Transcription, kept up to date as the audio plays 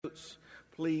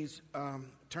please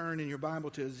turn in your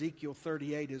Bible to Ezekiel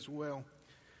 38 as well.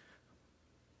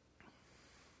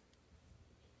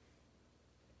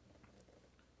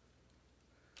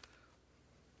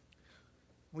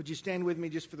 Would you stand with me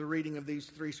just for the reading of these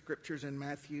three scriptures in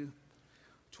Matthew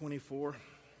 24?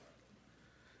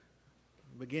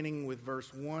 Beginning with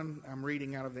verse 1, I'm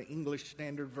reading out of the English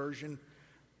Standard Version.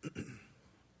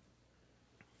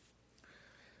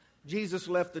 Jesus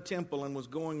left the temple and was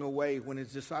going away when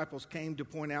his disciples came to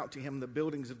point out to him the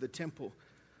buildings of the temple.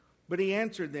 But he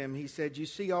answered them, he said, "You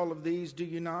see all of these, do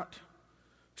you not?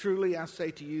 Truly I say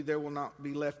to you, there will not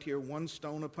be left here one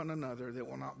stone upon another that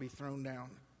will not be thrown down."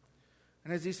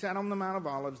 And as he sat on the Mount of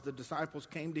Olives, the disciples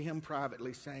came to him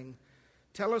privately, saying,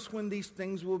 "Tell us when these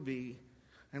things will be,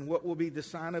 and what will be the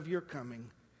sign of your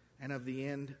coming and of the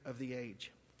end of the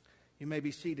age." You may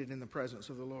be seated in the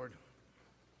presence of the Lord.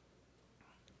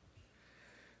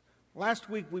 Last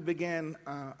week we began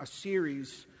a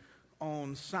series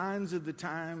on signs of the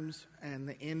times and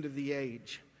the end of the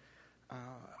age.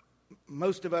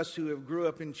 Most of us who have grew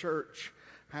up in church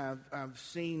have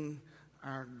seen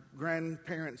our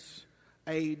grandparents'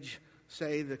 age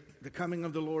say the coming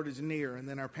of the Lord is near, and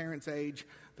then our parents' age,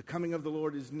 the coming of the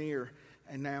Lord is near,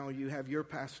 and now you have your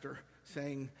pastor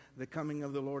saying the coming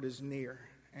of the Lord is near.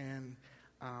 And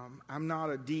I'm not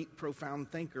a deep, profound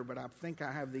thinker, but I think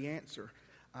I have the answer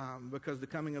because the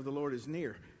coming of the Lord is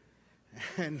near.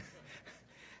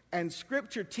 And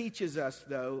Scripture teaches us,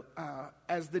 though,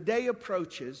 as the day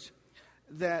approaches,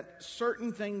 that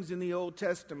certain things in the Old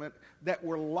Testament that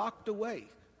were locked away,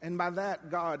 and by that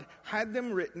God had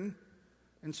them written,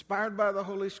 inspired by the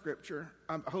Holy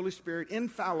Spirit,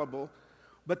 infallible,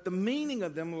 but the meaning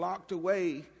of them locked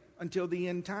away until the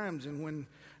end times, and when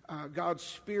God's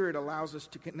Spirit allows us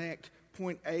to connect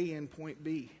point A and point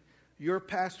B. Your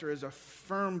pastor is a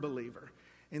firm believer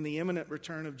in the imminent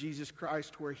return of Jesus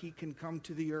Christ, where he can come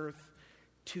to the earth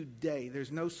today.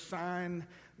 There's no sign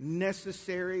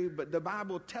necessary, but the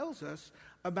Bible tells us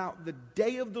about the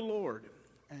day of the Lord.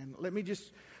 And let me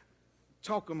just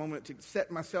talk a moment to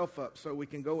set myself up so we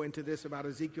can go into this about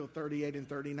Ezekiel 38 and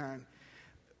 39.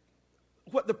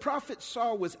 What the prophets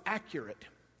saw was accurate,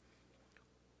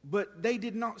 but they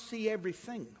did not see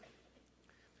everything.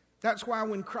 That's why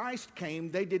when Christ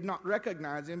came, they did not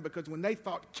recognize him, because when they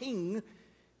thought king,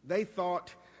 they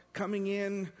thought coming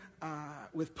in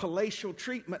with palatial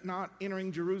treatment, not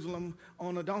entering Jerusalem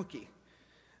on a donkey.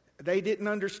 They didn't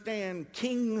understand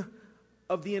king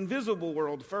of the invisible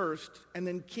world first, and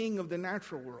then king of the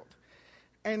natural world.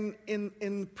 And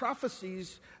in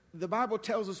prophecies, the Bible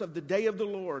tells us of the day of the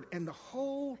Lord, and the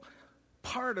whole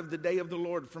part of the day of the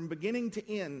Lord from beginning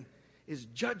to end is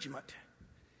judgment.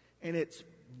 And it's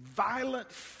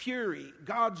violent fury,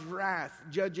 God's wrath,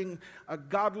 judging a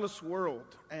godless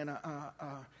world and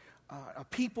a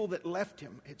people that left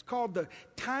him. It's called the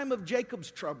time of Jacob's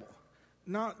trouble,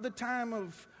 not the time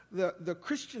of the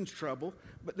Christian's trouble,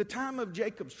 but the time of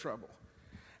Jacob's trouble.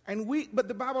 But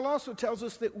the Bible also tells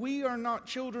us that we are not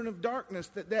children of darkness,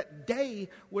 that day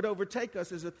would overtake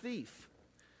us as a thief.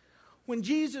 When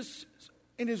Jesus,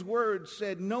 in his words,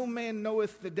 said, "No man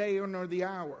knoweth the day nor the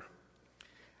hour,"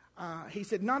 he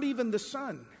said, "Not even the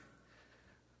Son."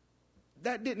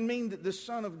 That didn't mean that the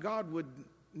Son of God would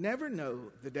never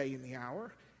know the day and the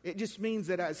hour. It just means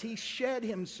that as he shed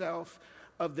himself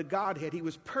of the Godhead, he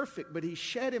was perfect, but he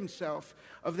shed himself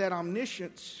of that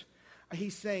omniscience.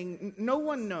 He's saying, no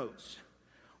one knows.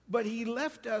 But he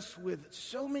left us with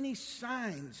so many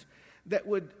signs that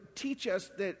would teach us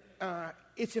that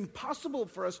it's impossible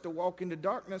for us to walk into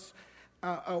darkness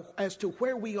as to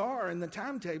where we are in the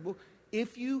timetable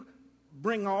if you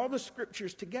bring all the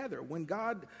scriptures together. When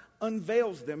God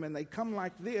unveils them and they come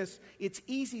like this, it's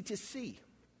easy to see.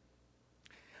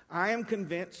 I am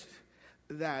convinced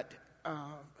that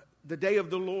the day of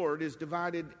the Lord is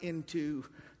divided into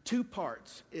two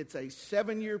parts. It's a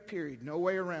 7-year period, no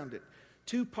way around it.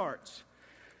 2 parts.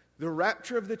 The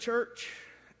rapture of the church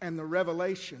and the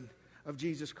revelation of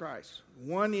Jesus Christ.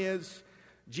 One is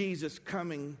Jesus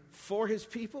coming for his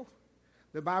people.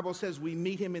 The Bible says we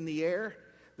meet him in the air.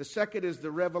 The second is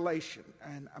the revelation.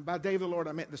 And by day of the Lord,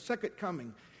 I meant the second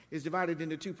coming is divided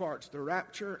into 2 parts, the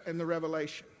rapture and the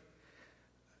revelation.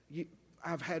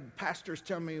 I've had pastors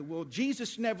tell me, well,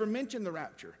 Jesus never mentioned the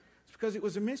rapture. It's because it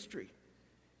was a mystery.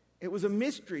 It was a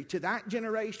mystery to that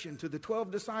generation, to the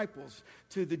 12 disciples,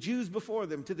 to the Jews before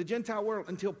them, to the Gentile world,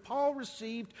 until Paul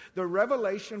received the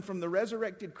revelation from the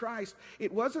resurrected Christ.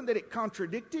 It wasn't that it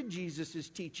contradicted Jesus'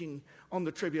 teaching on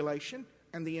the tribulation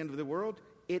and the end of the world.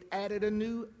 It added a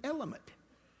new element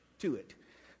to it.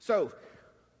 So,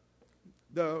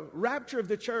 The rapture of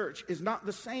the church is not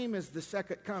the same as the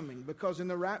second coming, because in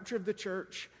the rapture of the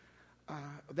church,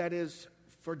 that is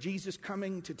for Jesus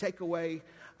coming to take away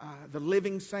the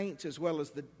living saints as well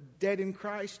as the dead in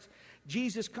Christ,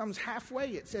 Jesus comes halfway.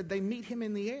 It said they meet him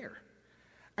in the air.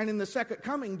 And in the second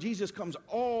coming, Jesus comes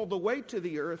all the way to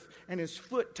the earth, and his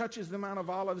foot touches the Mount of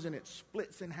Olives, and it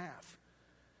splits in half.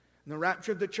 In the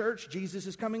rapture of the church, Jesus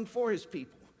is coming for his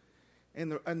people. In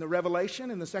the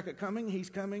Revelation, in the second coming, he's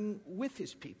coming with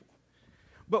his people.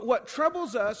 But what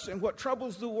troubles us and what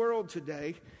troubles the world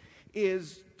today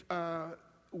is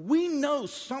we know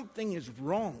something is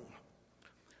wrong.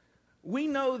 We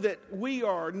know that we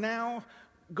are now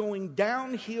going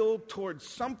downhill towards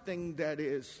something that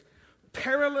is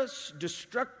perilous,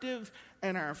 destructive,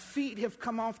 and our feet have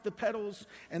come off the pedals,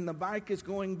 and the bike is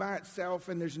going by itself,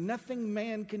 and there's nothing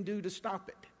man can do to stop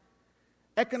it.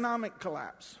 Economic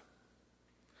collapse,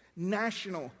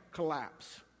 national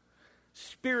collapse,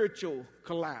 spiritual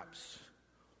collapse,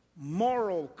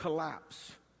 moral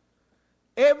collapse.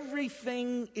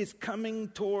 Everything is coming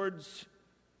towards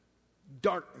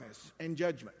darkness and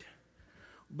judgment.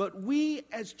 But we,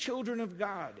 as children of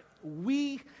God,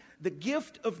 the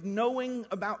gift of knowing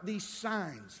about these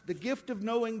signs, the gift of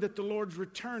knowing that the Lord's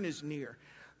return is near,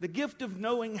 the gift of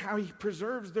knowing how he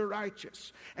preserves the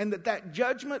righteous, and that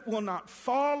judgment will not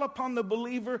fall upon the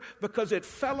believer because it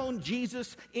fell on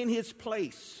Jesus in his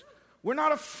place. We're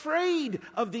not afraid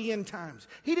of the end times.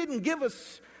 He didn't give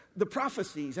us the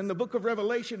prophecies and the book of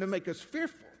Revelation to make us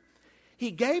fearful. He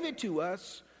gave it to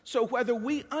us so whether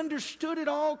we understood it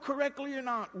all correctly or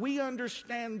not, we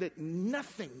understand that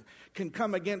nothing can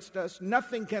come against us,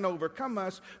 nothing can overcome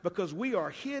us, because we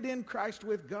are hid in Christ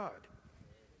with God.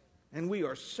 And we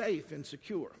are safe and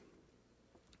secure.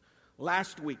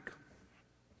 Last week,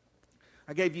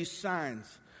 I gave you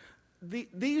signs.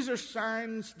 These are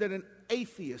signs that an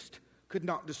atheist could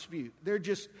not dispute. They're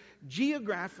just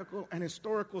geographical and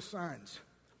historical signs.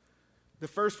 The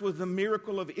first was the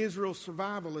miracle of Israel's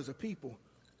survival as a people.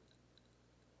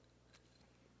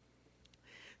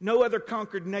 No other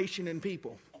conquered nation and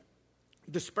people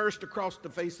dispersed across the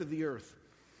face of the earth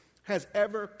has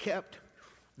ever kept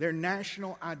their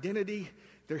national identity,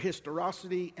 their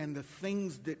historicity, and the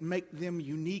things that make them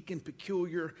unique and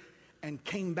peculiar, and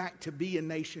came back to be a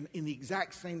nation in the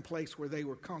exact same place where they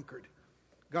were conquered.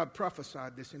 God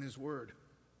prophesied this in his word.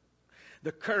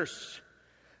 The curse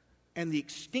and the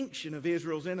extinction of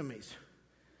Israel's enemies.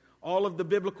 All of the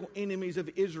biblical enemies of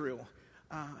Israel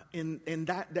in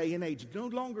that day and age no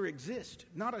longer exist.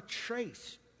 Not a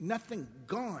trace. Nothing.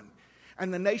 Gone.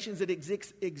 And the nations that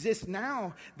exist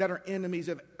now that are enemies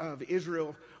of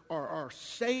Israel are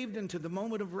saved into the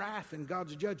moment of wrath and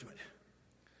God's judgment.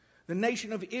 The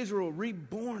nation of Israel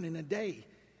reborn in a day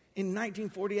in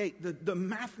 1948. The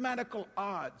mathematical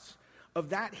odds of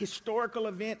that historical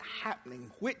event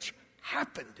happening, which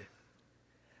happened,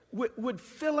 would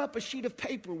fill up a sheet of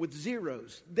paper with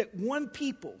zeros. That one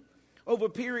people over a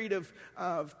period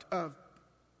of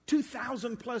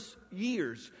 2,000 plus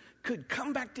years could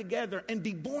come back together and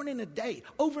be born in a day,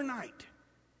 overnight.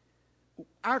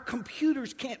 Our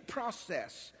computers can't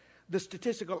process the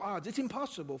statistical odds. It's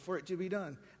impossible for it to be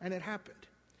done, and it happened.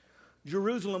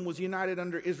 Jerusalem was united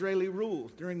under Israeli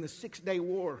rule during the 6-day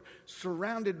war,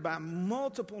 surrounded by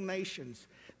multiple nations.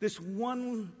 This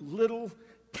one little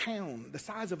town, the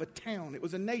size of a town, it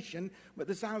was a nation, but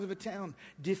the size of a town,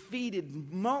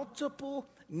 defeated multiple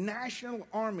national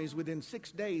armies within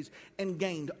 6 days and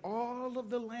gained all of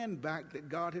the land back that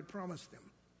God had promised them.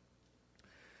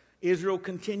 Israel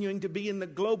continuing to be in the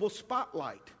global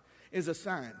spotlight is a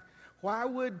sign. Why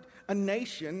would a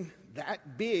nation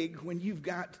that big, when you've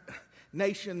got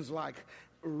nations like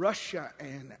Russia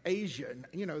and Asia,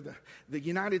 the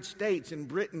United States and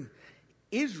Britain,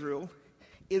 Israel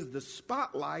is the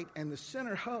spotlight and the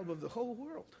center hub of the whole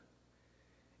world.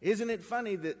 Isn't it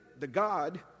funny that the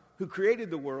God who created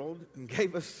the world and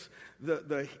gave us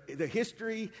the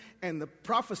history and the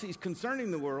prophecies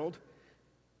concerning the world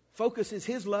focuses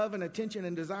his love and attention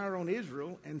and desire on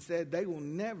Israel and said they will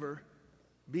never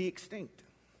be extinct.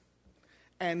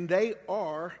 And they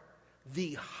are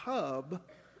the hub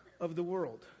of the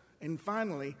world. And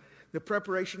finally, the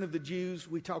preparation of the Jews,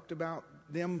 we talked about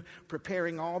them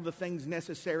preparing all the things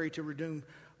necessary to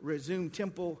resume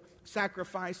temple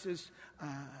sacrifices.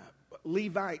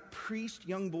 Levite priests,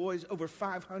 young boys, over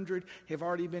 500 have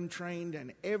already been trained,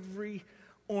 and every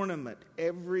ornament,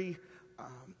 every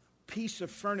piece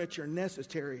of furniture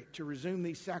necessary to resume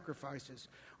these sacrifices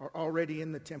are already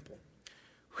in the temple.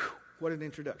 Whew, what an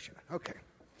introduction. Okay.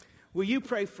 Will you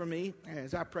pray for me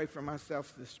as I pray for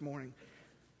myself this morning?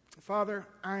 Father,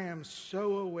 I am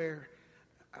so aware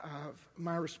of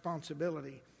my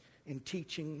responsibility in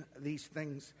teaching these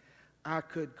things. I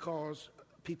could cause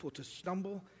people to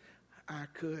stumble. I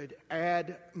could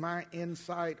add my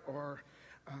insight or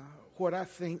what I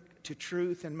think to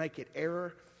truth and make it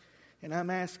error. And I'm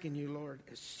asking you, Lord,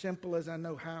 as simple as I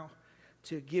know how,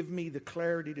 to give me the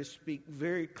clarity to speak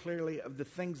very clearly of the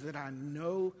things that I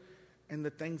know and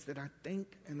the things that I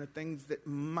think and the things that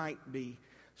might be,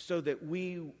 so that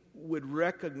we would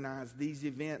recognize these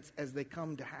events as they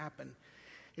come to happen.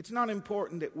 It's not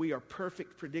important that we are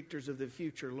perfect predictors of the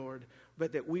future, Lord,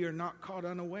 but that we are not caught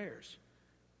unawares,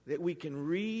 that we can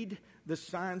read the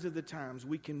signs of the times.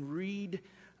 We can read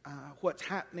what's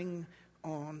happening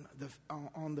on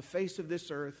the face of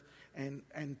this earth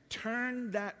and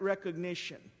turn that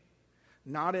recognition,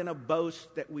 not in a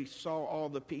boast that we saw all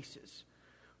the pieces,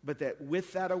 but that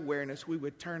with that awareness we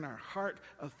would turn our heart,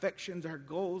 affections, our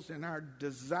goals, and our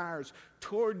desires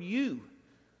toward you.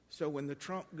 So when the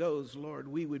trump goes, Lord,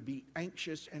 we would be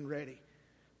anxious and ready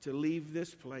to leave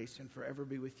this place and forever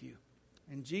be with you.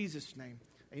 In Jesus' name,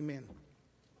 amen.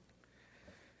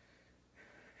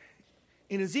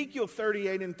 In Ezekiel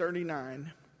 38 and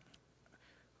 39,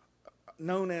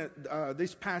 known as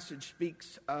this passage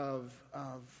speaks of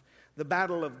the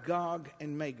battle of Gog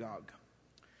and Magog.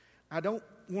 I don't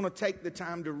want to take the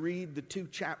time to read the 2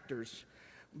 chapters,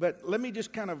 but let me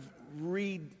just kind of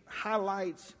read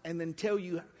highlights and then tell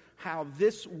you how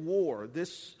this war,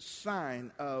 this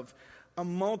sign of a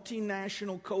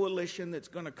multinational coalition that's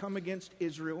going to come against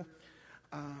Israel,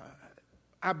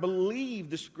 I believe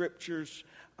the scriptures,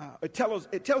 it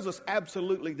tells us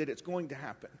absolutely that it's going to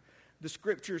happen. The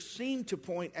scriptures seem to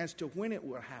point as to when it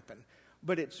will happen,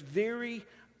 but it's very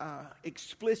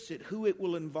explicit who it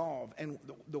will involve and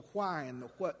the why and the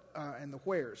what and the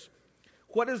wheres.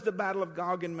 What is the battle of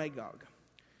Gog and Magog?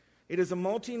 It is a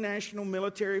multinational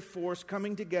military force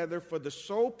coming together for the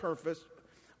sole purpose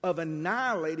of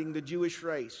annihilating the Jewish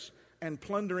race and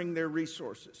plundering their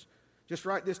resources. Just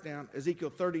write this down, Ezekiel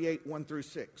 38, 1 through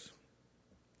 6.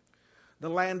 The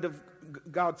land of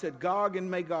God said, Gog and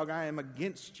Magog, I am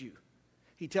against you.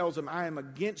 He tells them, I am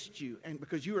against you, and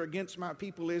because you are against my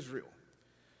people Israel.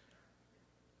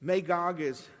 Magog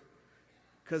is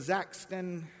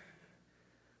Kazakhstan,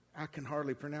 I can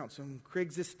hardly pronounce them,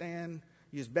 Kyrgyzstan,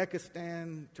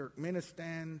 Uzbekistan,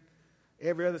 Turkmenistan,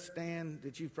 every other stand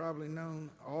that you've probably known,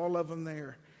 all of them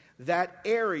there. That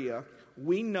area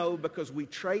we know because we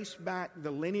trace back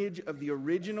the lineage of the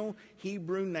original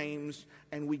Hebrew names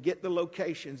and we get the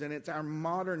locations, and it's our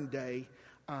modern day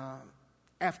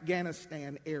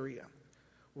Afghanistan area.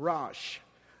 Rosh.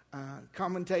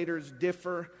 Commentators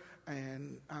differ,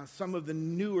 and some of the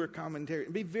newer commentators,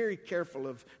 be very careful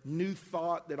of new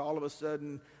thought that all of a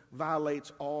sudden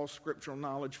violates all scriptural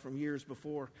knowledge from years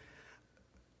before.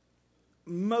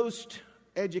 Most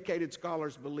educated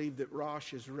scholars believe that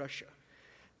Rosh is Russia.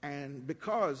 And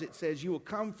because it says you will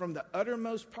come from the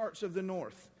uttermost parts of the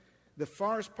north, the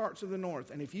farthest parts of the north.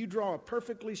 And if you draw a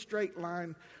perfectly straight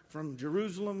line from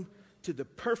Jerusalem to the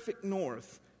perfect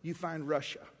north, you find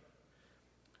Russia.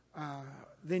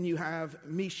 Then you have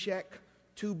Meshech,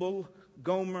 Tubal,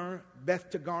 Gomer, Beth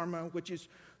Togarmah, which is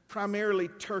primarily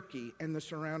Turkey and the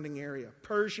surrounding area.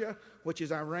 Persia, which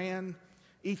is Iran.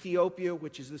 Ethiopia,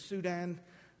 which is the Sudan.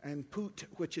 And Put,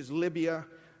 which is Libya,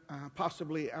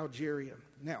 possibly Algeria.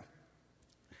 Now,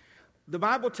 the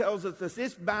Bible tells us that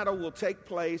this battle will take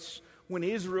place when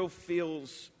Israel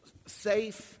feels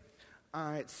safe.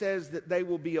 It says that they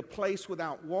will be a place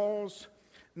without walls.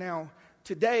 Now,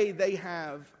 today they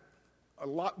have a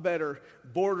lot better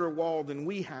border wall than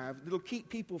we have. It'll keep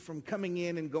people from coming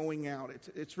in and going out.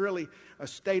 It's really a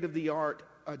state-of-the-art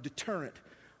deterrent.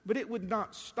 But it would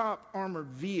not stop armored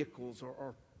vehicles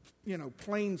or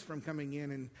planes from coming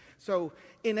in. And so,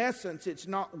 in essence, it's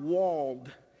not walled,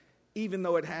 even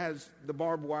though it has the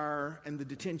barbed wire and the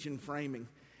detention framing.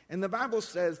 And the Bible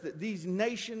says that these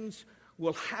nations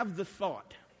will have the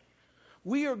thought,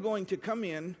 we are going to come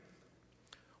in,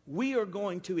 we are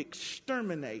going to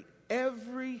exterminate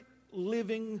every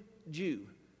living Jew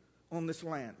on this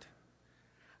land.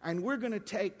 And we're going to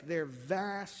take their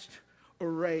vast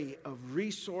array of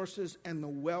resources and the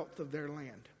wealth of their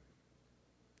land.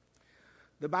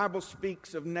 The Bible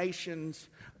speaks of nations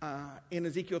in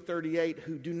Ezekiel 38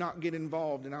 who do not get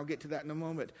involved, and I'll get to that in a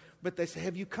moment. But they say,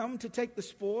 have you come to take the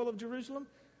spoil of Jerusalem?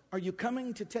 Are you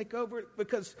coming to take over it?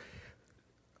 Because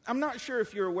I'm not sure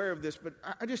if you're aware of this, but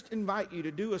I just invite you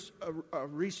to do a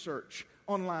research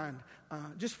online,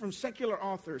 just from secular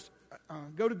authors.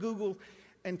 Go to Google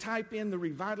and type in the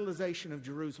revitalization of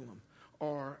Jerusalem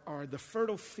or the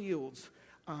fertile fields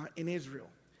in Israel.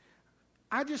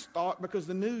 I just thought, because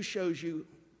the news shows you,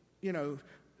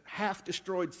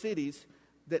 half-destroyed cities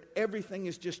that everything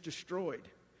is just destroyed.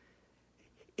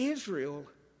 Israel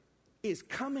is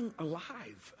coming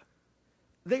alive.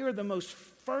 They are the most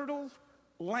fertile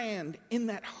land in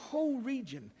that whole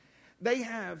region. They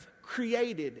have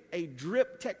created a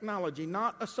drip technology,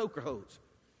 not a soaker hose.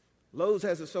 Lowe's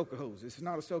has a soaker hose. This is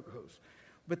not a soaker hose.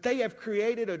 But they have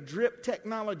created a drip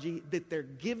technology that they're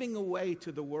giving away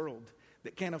to the world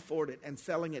that can't afford it and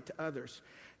selling it to others.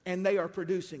 And they are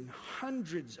producing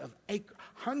hundreds and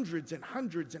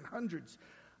hundreds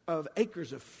of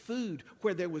acres of food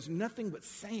where there was nothing but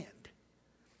sand.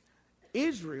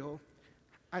 Israel,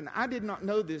 and I did not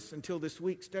know this until this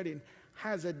week studying,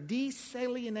 has a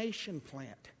desalination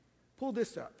plant. Pull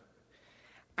this up.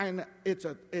 And it's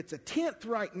a 10th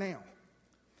right now.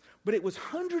 But it was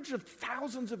hundreds of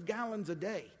thousands of gallons a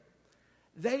day.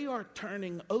 They are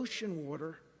turning ocean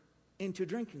water into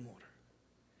drinking water.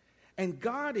 And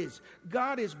God is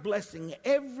blessing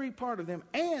every part of them.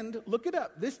 And look it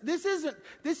up. This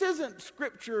isn't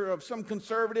scripture of some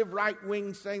conservative right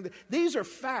wing saying that. These are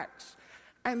facts.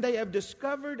 And they have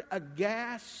discovered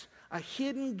a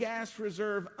hidden gas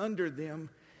reserve under them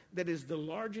that is the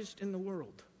largest in the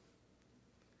world.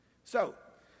 So,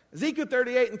 Ezekiel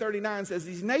 38 and 39 says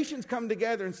these nations come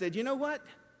together and said, you know what?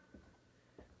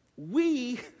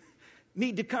 We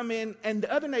need to come in. And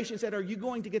the other nation said, are you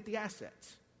going to get the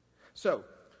assets? So,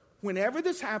 whenever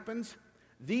this happens,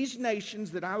 these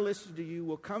nations that I listed to you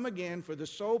will come again for the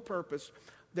sole purpose.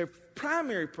 Their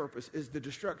primary purpose is the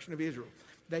destruction of Israel.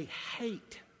 They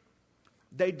hate.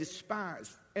 They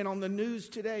despise. And on the news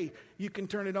today, you can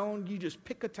turn it on. You just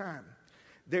pick a time.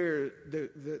 The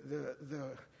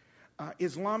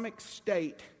Islamic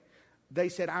State, they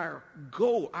said our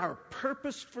goal, our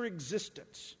purpose for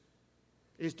existence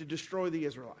is to destroy the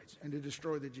Israelites and to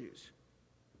destroy the Jews.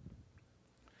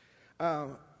 I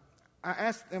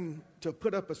asked them to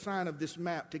put up a sign of this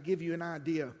map to give you an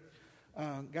idea.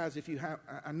 Guys, if you have,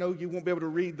 I know you won't be able to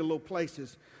read the little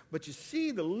places, but you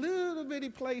see the little bitty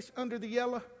place under the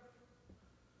yellow?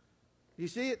 You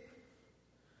see it?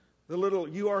 The little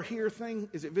 "you are here" thing,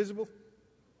 is it visible?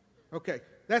 Okay,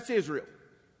 that's Israel.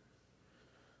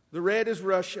 The red is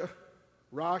Russia,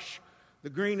 Rosh. The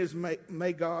green is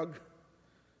Magog.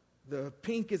 The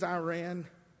pink is Iran.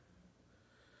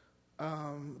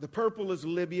 The purple is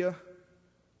Libya.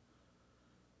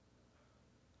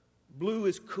 Blue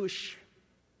is Cush.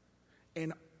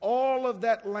 And all of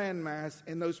that landmass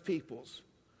and those peoples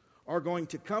are going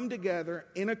to come together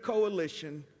in a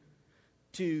coalition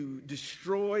to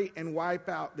destroy and wipe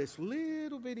out this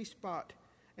little bitty spot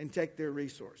and take their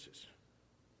resources.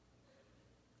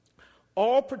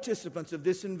 All participants of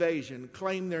this invasion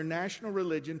claim their national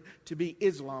religion to be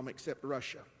Islam except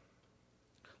Russia.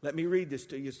 Let me read this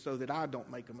to you so that I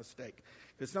don't make a mistake.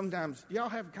 Because sometimes, y'all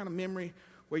have kind of memory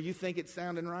where you think it's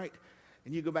sounding right,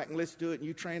 and you go back and listen to it, and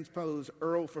you transpose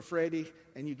Earl for Freddie,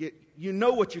 and you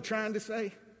know what you're trying to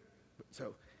say.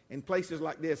 So, in places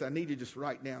like this, I need you to just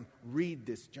write down, read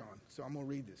this, John. So I'm going to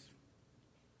read this.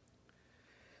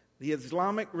 The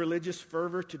Islamic religious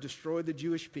fervor to destroy the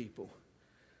Jewish people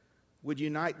would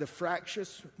unite the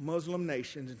fractious Muslim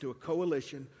nations into a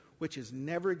coalition which has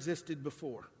never existed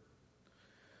before.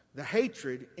 The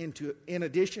hatred, in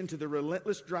addition to the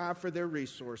relentless drive for their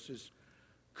resources,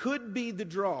 could be the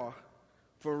draw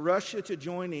for Russia to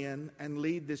join in and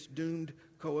lead this doomed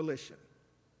coalition.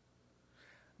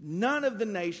 None of the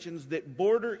nations that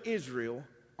border Israel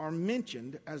are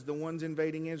mentioned as the ones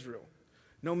invading Israel.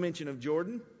 No mention of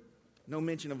Jordan, no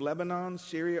mention of Lebanon,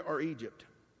 Syria, or Egypt.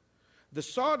 The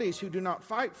Saudis, who do not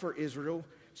fight for Israel,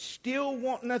 still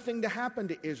want nothing to happen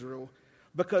to Israel,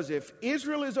 because if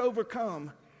Israel is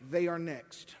overcome, they are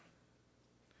next.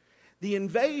 The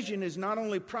invasion is not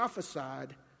only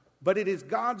prophesied, but it is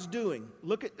God's doing.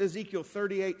 Look at Ezekiel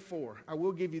 38:4. I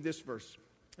will give you this verse.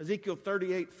 Ezekiel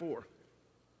 38:4.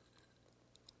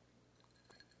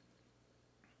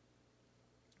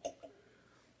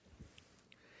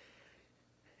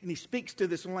 And he speaks to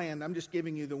this land. I'm just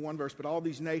giving you the one verse, but all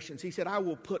these nations. He said, I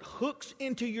will put hooks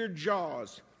into your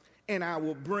jaws, and I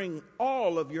will bring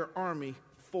all of your army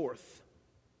forth.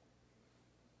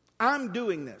 I'm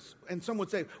doing this. And some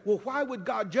would say, well, why would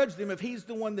God judge them if he's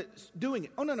the one that's doing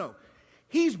it? Oh, no.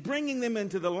 He's bringing them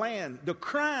into the land. The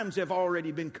crimes have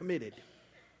already been committed.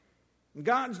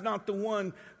 God's not the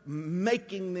one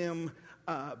making them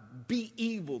be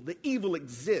evil. The evil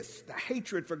exists. The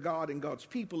hatred for God and God's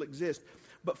people exists.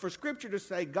 But for Scripture to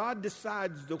say God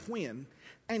decides the when,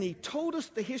 and he told us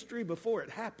the history before it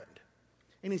happened.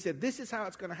 And he said, this is how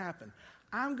it's going to happen.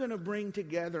 I'm going to bring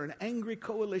together an angry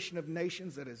coalition of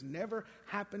nations that has never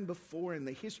happened before in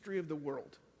the history of the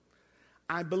world.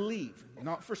 I believe,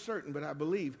 not for certain, but I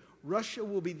believe Russia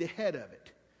will be the head of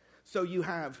it. So you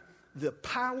have the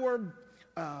power,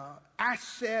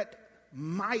 asset,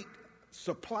 might,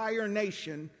 supplier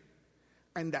nation,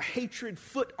 and the hatred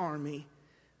foot army.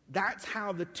 That's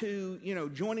how the two,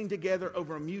 joining together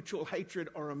over a mutual hatred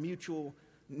or a mutual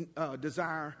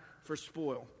desire for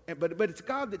spoil. But it's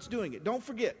God that's doing it. Don't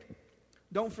forget.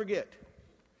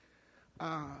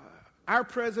 Our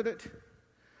president,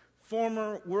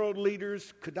 former world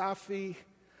leaders, Gaddafi,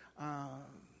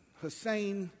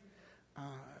 Hussein,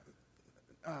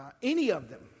 any of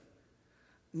them,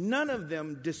 none of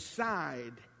them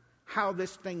decide how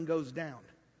this thing goes down.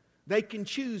 They can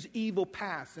choose evil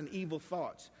paths and evil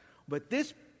thoughts. But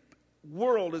this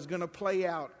world is going to play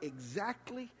out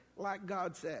exactly like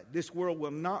God said. This world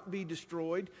will not be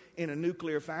destroyed in a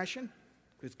nuclear fashion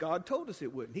because God told us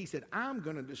it wouldn't. He said, I'm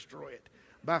going to destroy it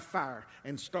by fire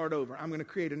and start over. I'm going to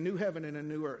create a new heaven and a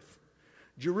new earth.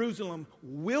 Jerusalem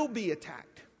will be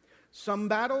attacked. Some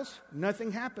battles,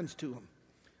 nothing happens to them.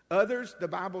 Others, the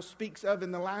Bible speaks of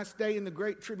in the last day in the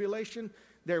Great Tribulation,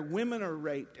 their women are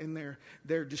raped and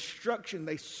their destruction.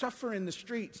 They suffer in the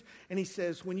streets. And he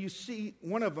says, when you see,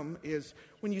 one of them is,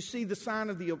 when you see the sign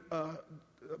of the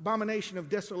abomination of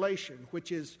desolation,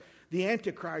 which is the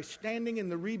Antichrist standing in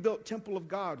the rebuilt temple of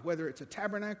God, whether it's a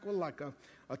tabernacle like a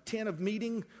tent of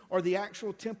meeting or the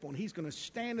actual temple. And he's going to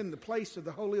stand in the place of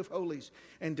the Holy of Holies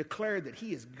and declare that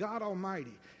he is God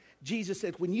Almighty. Jesus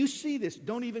said, when you see this,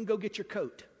 don't even go get your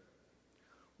coat.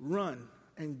 Run,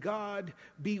 and God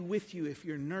be with you if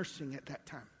you're nursing at that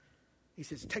time. He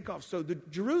says, take off. So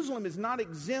Jerusalem is not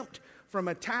exempt from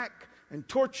attack and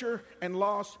torture and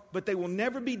loss, but they will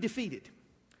never be defeated.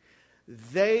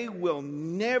 They will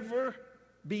never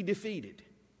be defeated,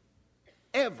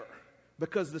 ever.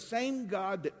 Because the same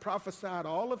God that prophesied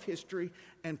all of history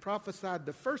and prophesied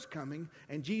the first coming,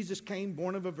 and Jesus came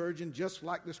born of a virgin, just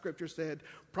like the scripture said,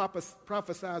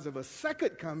 prophesies of a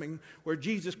second coming where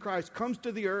Jesus Christ comes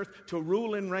to the earth to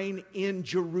rule and reign in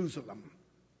Jerusalem.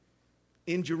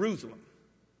 In Jerusalem.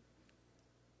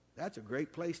 That's a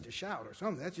great place to shout or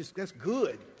something. That's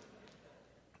good.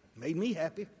 Made me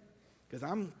happy because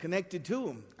I'm connected to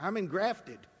him. I'm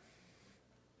engrafted.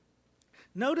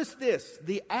 Notice this,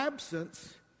 the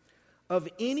absence of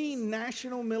any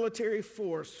national military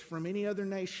force from any other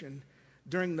nation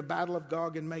during the battle of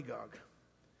Gog and Magog.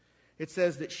 It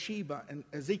says that Sheba, and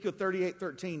Ezekiel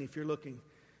 38:13, if you're looking,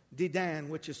 Dedan,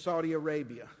 which is Saudi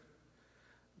Arabia,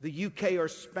 the UK or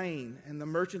Spain, and the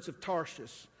merchants of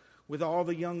Tarshish, with all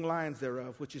the young lions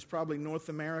thereof, which is probably North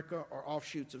America or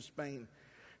offshoots of Spain,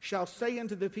 shall say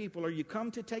unto the people, are you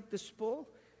come to take the spoil?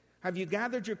 Have you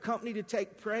gathered your company to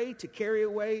take prey, to carry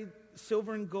away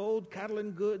silver and gold, cattle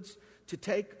and goods, to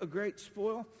take a great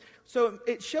spoil? So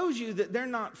it shows you that they're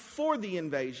not for the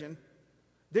invasion.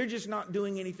 They're just not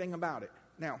doing anything about it.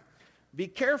 Now, be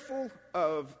careful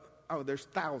of, there's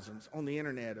thousands on the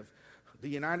internet of the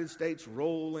United States'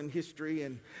 role in history,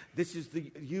 and this is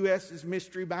the U.S.'s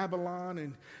mystery Babylon,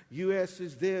 and U.S.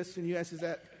 is this, and U.S. is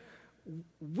that.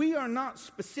 We are not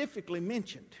specifically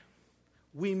mentioned.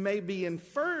 We may be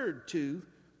inferred to,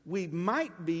 we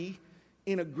might be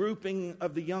in a grouping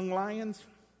of the young lions,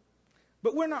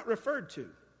 but we're not referred to,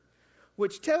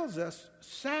 which tells us,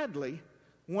 sadly,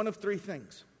 one of three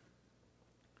things.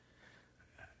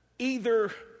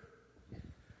 Either,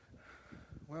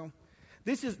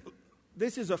 this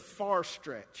is a far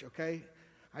stretch, okay?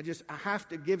 I have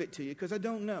to give it to you because I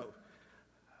don't know.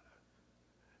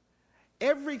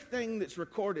 Everything that's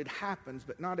recorded happens,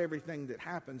 but not everything that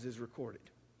happens is recorded.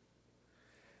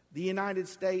 The United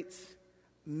States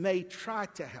may try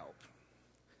to help,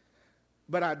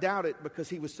 but I doubt it because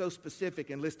he was so specific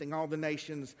in listing all the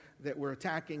nations that were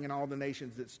attacking and all the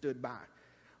nations that stood by.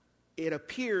 It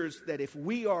appears that if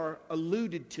we are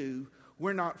alluded to,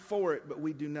 we're not for it, but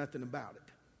we do nothing about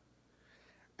it.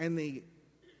 And the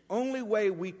only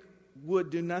way we would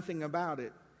do nothing about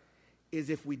it is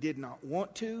if we did not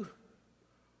want to,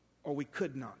 or we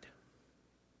could not.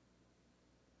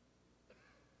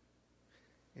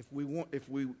 If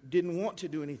we didn't want to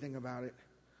do anything about it,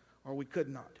 or we could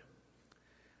not.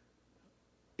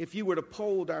 If you were to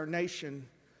poll our nation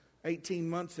 18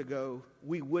 months ago,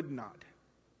 we would not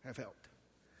have helped.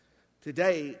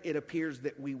 Today, it appears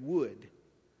that we would.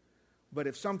 But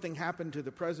if something happened to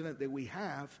the president that we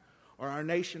have, or our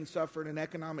nation suffered an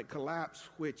economic collapse,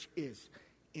 which is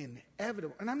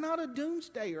inevitable. And I'm not a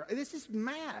doomsdayer. This is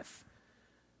math.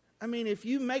 I mean, if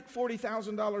you make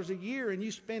 $40,000 a year and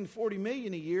you spend $40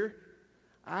 million a year,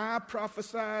 I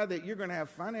prophesy that you're going to have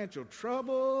financial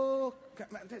trouble.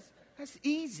 That's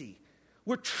easy.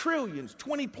 We're trillions,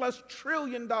 $20+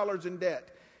 trillion in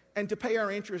debt. And to pay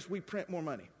our interest, we print more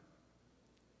money.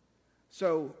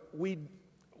 So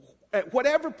at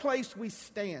whatever place we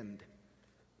stand,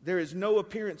 there is no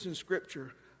appearance in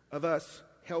Scripture of us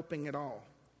helping at all.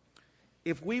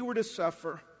 If we were to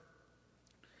suffer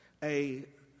a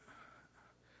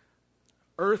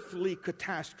earthly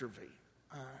catastrophe,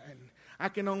 and I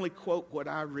can only quote what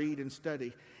I read and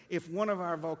study. If one of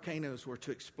our volcanoes were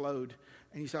to explode,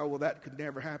 and you say, oh, well, that could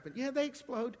never happen. Yeah, they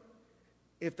explode.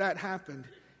 If that happened,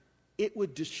 it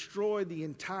would destroy the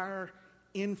entire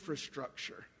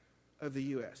infrastructure of the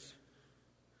U.S.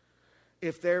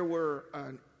 If there were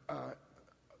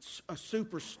a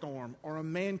superstorm or a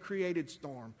man-created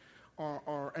storm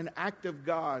or an act of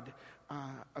God,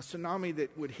 a tsunami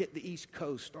that would hit the East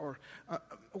Coast or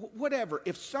whatever.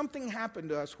 If something happened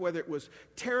to us, whether it was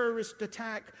terrorist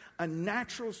attack, a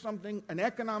natural something, an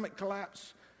economic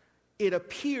collapse, it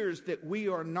appears that we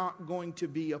are not going to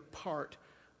be a part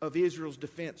of Israel's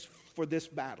defense for this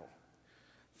battle.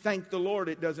 Thank the Lord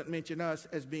it doesn't mention us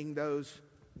as being those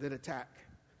that attack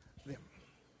them.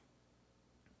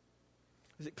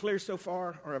 Is it clear so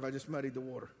far, or have I just muddied the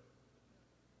water?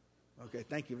 Okay,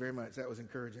 thank you very much. That was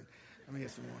encouraging. Let me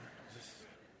get some water.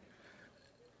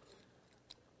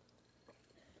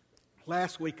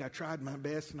 Last week I tried my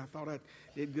best and I thought I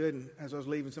did good. And as I was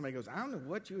leaving, somebody goes, I don't know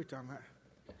what you were talking about.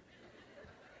 Thank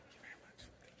you very much.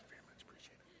 Thank you very much.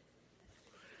 Appreciate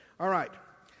it. All right.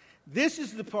 This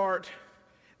is the part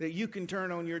that you can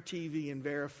turn on your TV and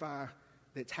verify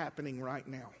that's happening right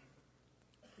now.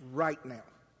 Right now.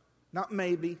 Not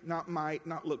maybe, not might,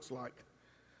 not looks like.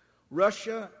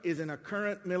 Russia is in a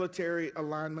current military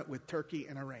alignment with Turkey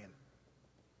and Iran.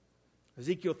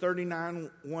 Ezekiel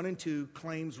 39, 1 and 2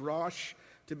 claims Rosh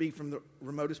to be from the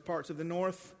remotest parts of the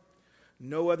north.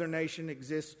 No other nation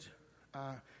exists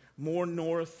more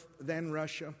north than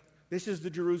Russia. This is the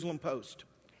Jerusalem Post,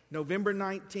 November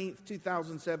 19th,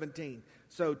 2017,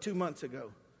 so 2 months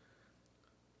ago.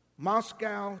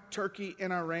 Moscow, Turkey,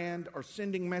 and Iran are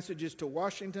sending messages to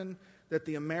Washington that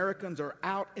the Americans are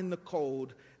out in the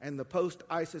cold and the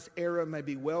post-ISIS era may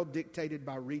be well dictated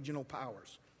by regional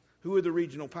powers. Who are the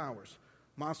regional powers?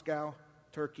 Moscow,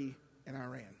 Turkey, and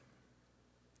Iran.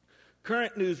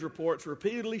 Current news reports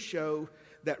repeatedly show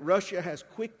that Russia has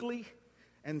quickly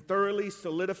and thoroughly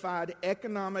solidified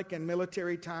economic and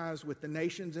military ties with the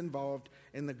nations involved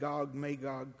in the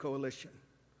Gog-Magog coalition.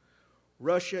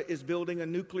 Russia is building a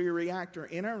nuclear reactor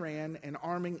in Iran and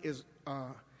arming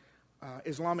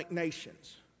Islamic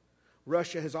nations.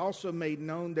 Russia has also made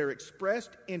known their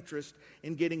expressed interest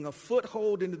in getting a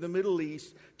foothold into the Middle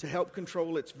East to help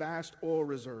control its vast oil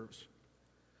reserves.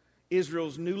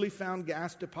 Israel's newly found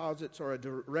gas deposits are a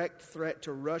direct threat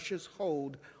to Russia's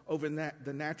hold over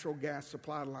the natural gas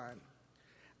supply line.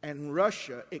 And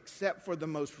Russia, except for the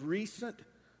most recent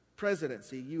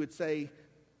presidency, you would say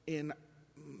in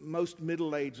most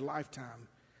middle-aged lifetime,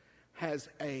 has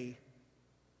a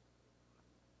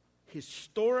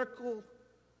historical,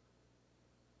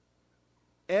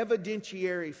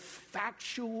 evidentiary,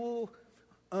 factual,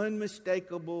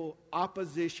 unmistakable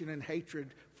opposition and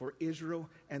hatred for Israel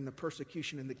and the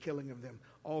persecution and the killing of them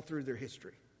all through their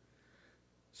history.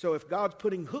 So if God's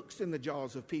putting hooks in the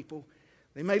jaws of people,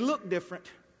 they may look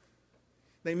different,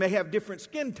 they may have different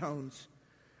skin tones,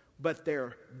 but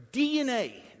their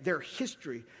DNA, their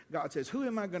history, God says, who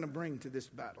am I going to bring to this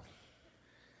battle?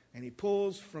 And he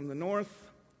pulls from the north,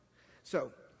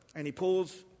 and he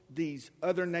pulls these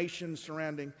other nations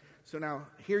surrounding. So now,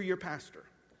 hear your pastor.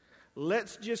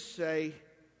 Let's just say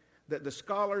that the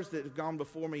scholars that have gone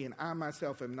before me, and I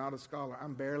myself am not a scholar,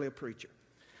 I'm barely a preacher.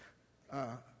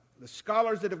 The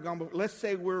scholars that have gone before, let's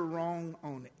say we're wrong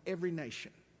on every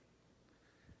nation.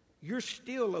 You're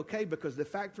still okay because the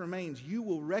fact remains you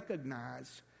will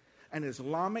recognize an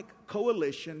Islamic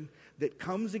coalition that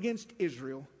comes against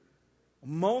Israel,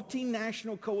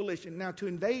 multinational coalition. Now, to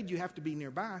invade, you have to be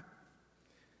nearby.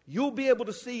 You'll be able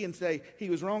to see and say, he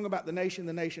was wrong about the nation,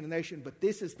 but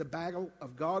this is the battle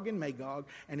of Gog and Magog,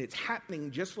 and it's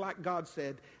happening just like God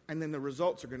said, and then the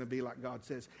results are going to be like God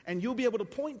says. And you'll be able to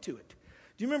point to it.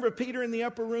 Do you remember Peter in the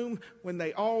upper room when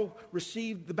they all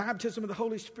received the baptism of the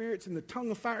Holy Spirit and the tongue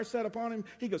of fire set upon him?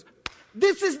 He goes,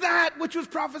 this is that which was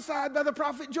prophesied by the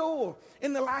prophet Joel.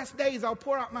 In the last days, I'll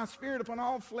pour out my spirit upon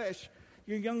all flesh.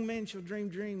 Your young men shall dream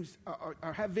dreams,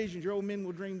 or have visions. Your old men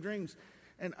will dream dreams.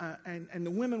 And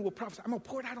the women will prophesy. I'm going to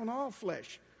pour it out on all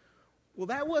flesh. Well,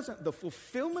 that wasn't the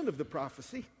fulfillment of the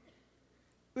prophecy.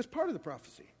 It was part of the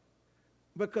prophecy.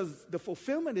 Because the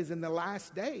fulfillment is in the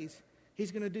last days.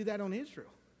 He's going to do that on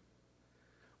Israel.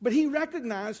 But he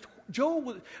recognized,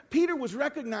 Peter was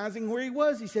recognizing where he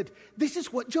was. He said, this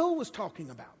is what Joel was talking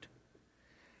about.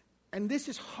 and this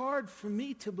is hard for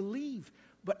me to believe,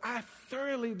 but I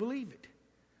thoroughly believe it.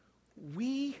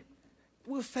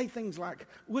 We'll say things like,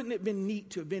 wouldn't it have been neat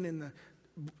to have been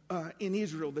in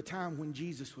Israel the time when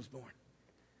Jesus was born?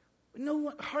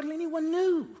 Hardly anyone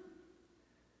knew.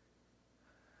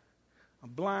 A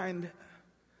blind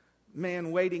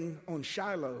man waiting on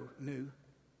Shiloh knew,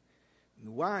 and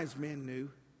the wise men knew,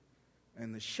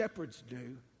 and the shepherds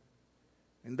knew,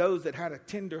 and those that had a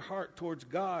tender heart towards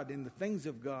God and the things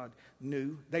of God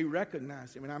knew. They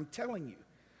recognized him. And I'm telling you,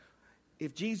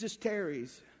 if Jesus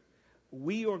tarries,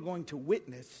 we are going to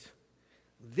witness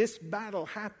this battle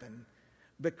happen,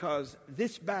 because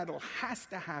this battle has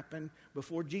to happen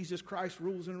before Jesus Christ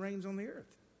rules and reigns on the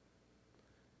earth.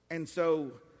 And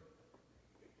so,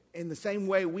 in the same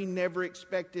way we never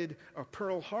expected a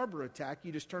Pearl Harbor attack,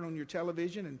 you just turn on your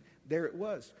television and there it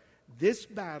was. This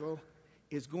battle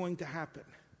is going to happen.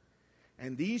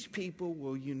 And these people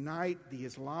will unite the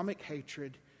Islamic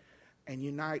hatred and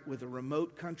unite with a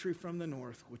remote country from the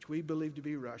north, which we believe to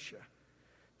be Russia,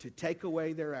 to take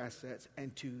away their assets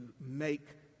and to make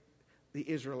the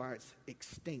Israelites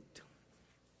extinct.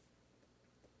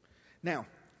 Now,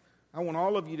 I want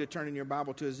all of you to turn in your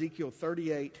Bible to Ezekiel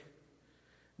 38,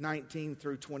 19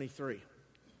 through 23.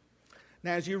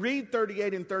 Now, as you read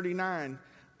 38 and 39,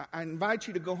 I invite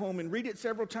you to go home and read it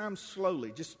several times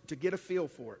slowly, just to get a feel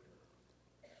for it.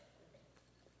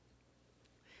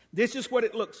 This is what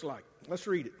it looks like. Let's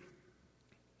read it.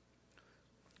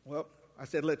 Well, I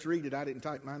said let's read it. I didn't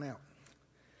type mine out.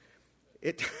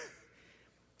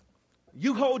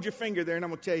 You hold your finger there and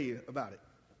I'm going to tell you about it.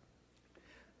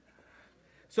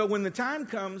 So when the time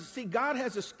comes, see, God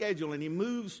has a schedule and he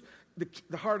moves.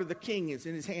 The heart of the king is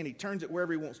in his hand. He turns it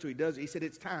wherever he wants to. He does it. He said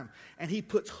it's time. And he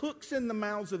puts hooks in the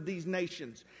mouths of these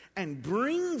nations and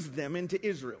brings them into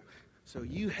Israel. So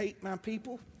you hate my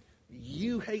people?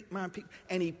 You hate my people.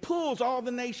 And he pulls all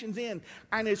the nations in.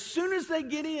 And as soon as they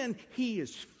get in, he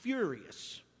is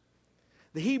furious.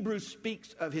 The Hebrew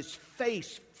speaks of his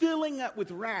face filling up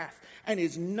with wrath and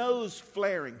his nose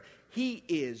flaring. He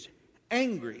is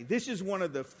angry. This is one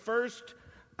of the first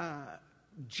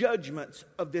judgments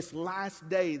of this last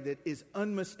day that is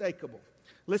unmistakable.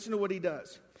 Listen to what he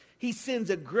does. He sends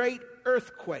a great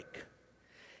earthquake.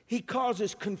 He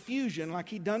causes confusion like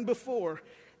he'd done before,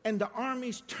 and the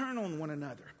armies turn on one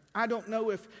another. I don't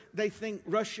know if they think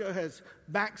Russia has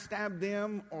backstabbed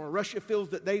them or Russia feels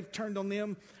that they've turned on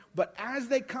them, but as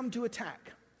they come to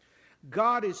attack,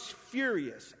 God is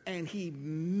furious and he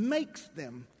makes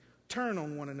them turn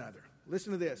on one another.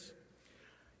 Listen to this.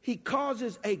 He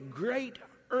causes a great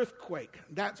earthquake.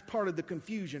 That's part of the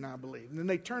confusion, I believe. And then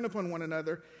they turn upon one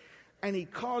another, and he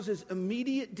causes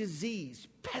immediate disease,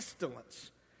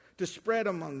 pestilence, to spread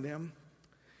among them.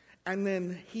 And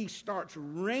then he starts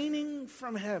raining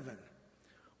from heaven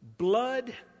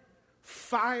blood,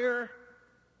 fire,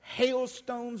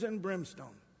 hailstones, and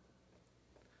brimstone.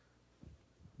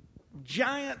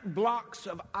 Giant blocks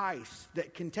of ice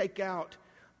that can take out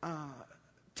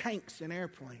tanks and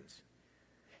airplanes.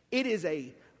 It is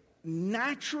a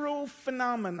natural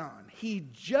phenomenon. He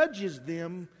judges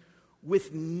them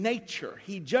with nature.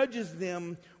 He judges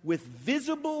them with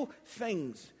visible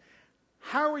things.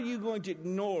 How are you going to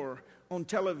ignore on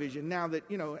television now that,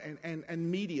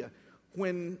 and media,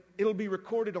 when it'll be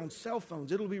recorded on cell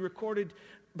phones, it'll be recorded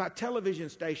by television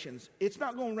stations. It's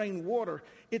not going to rain water,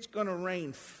 it's going to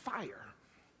rain fire.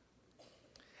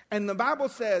 And the Bible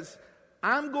says,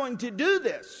 I'm going to do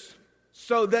this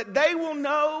so that they will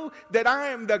know that I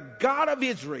am the God of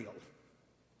Israel.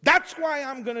 That's why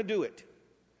I'm going to do it.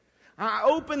 I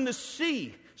open the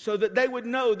sea so that they would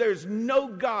know there's no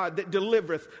God that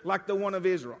delivereth like the one of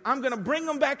Israel. I'm going to bring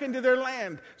them back into their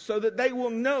land so that they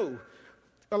will know.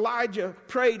 Elijah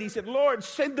prayed, he said, Lord,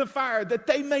 send the fire that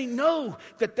they may know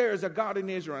that there is a God in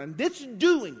Israel. And this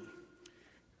doing,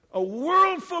 a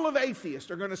world full of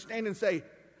atheists are going to stand and say,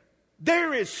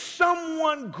 there is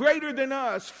someone greater than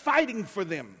us fighting for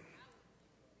them.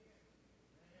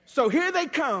 So here they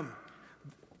come.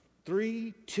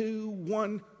 3, 2,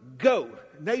 1, go.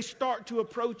 And they start to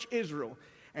approach Israel.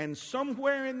 And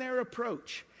somewhere in their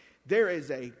approach, there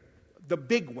is the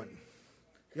big one.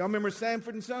 Y'all remember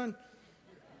Sanford and Son?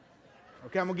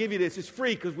 Okay, I'm going to give you this. It's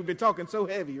free because we've been talking so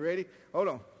heavy. You ready? Hold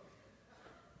on.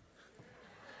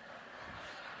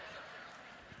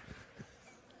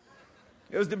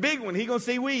 It was the big one. He's going to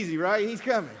see Wheezy, right? He's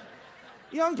coming.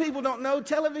 Young people don't know.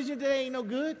 Television today ain't no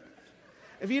good.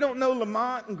 If you don't know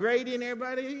Lamont and Grady and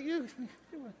everybody,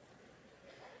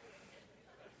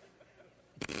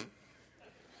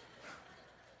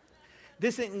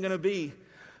 this ain't going to be.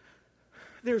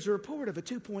 There's a report of a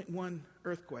 2.1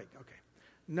 earthquake. Okay.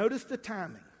 Notice the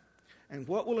timing. And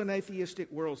what will an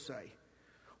atheistic world say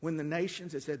when the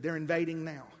nations have said they're invading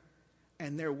now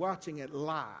and they're watching it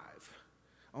live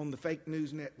on the fake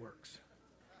news networks?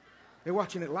 They're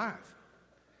watching it live.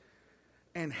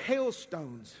 And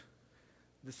hailstones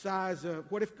the size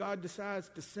of, what if God decides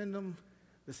to send them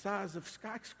the size of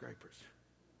skyscrapers,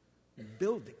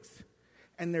 buildings,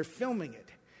 and they're filming it,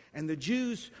 and the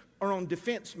Jews are on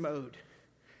defense mode,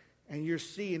 and you're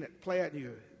seeing it play out,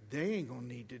 and they ain't gonna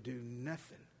need to do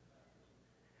nothing.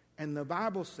 And the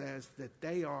Bible says that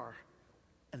they are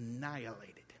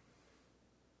annihilated,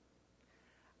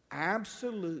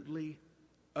 absolutely,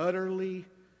 utterly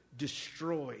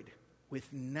destroyed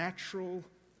with natural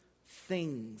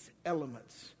things,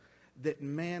 elements that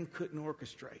man couldn't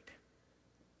orchestrate.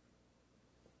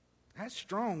 That's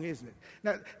strong, isn't it?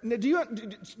 Now do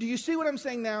you see what I'm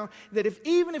saying now? That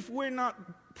even if we're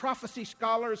not prophecy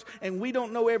scholars and we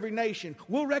don't know every nation,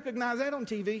 we'll recognize that on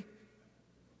TV.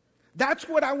 That's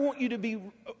what I want you to be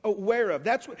aware of.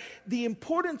 That's what the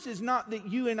importance is, not that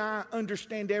you and I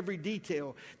understand every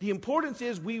detail. The importance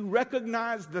is we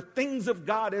recognize the things of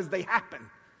God as they happen.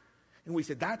 And we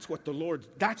said, that's the Lord.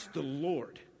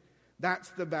 That's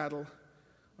the battle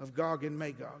of Gog and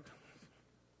Magog.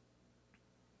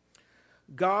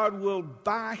 God will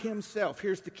by himself,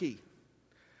 here's the key,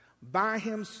 by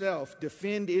himself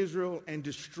defend Israel and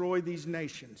destroy these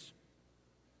nations.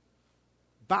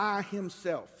 By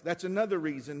himself. That's another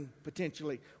reason,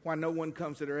 potentially, why no one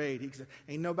comes to their aid. He said,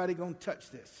 ain't nobody going to touch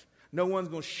this. No one's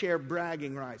going to share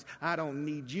bragging rights. I don't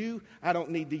need you. I don't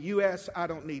need the U.S. I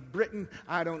don't need Britain.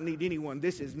 I don't need anyone.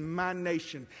 This is my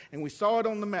nation. And we saw it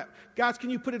on the map. Guys, can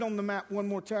you put it on the map one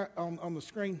more time on the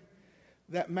screen?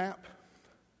 That map.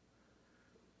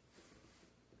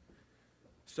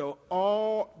 So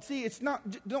it's not,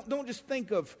 don't just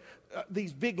think of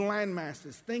these big land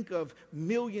masses. Think of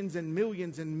millions and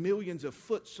millions and millions of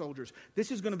foot soldiers.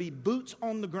 This is going to be boots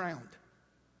on the ground.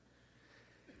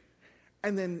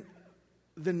 And then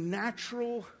the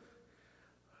natural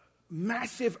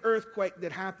massive earthquake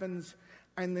that happens,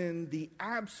 and then the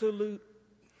absolute,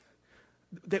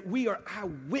 that we are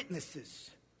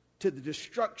eyewitnesses to the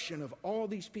destruction of all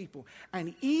these people.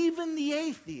 And even the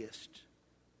atheists,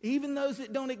 even those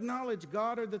that don't acknowledge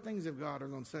God or the things of God, are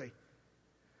going to say,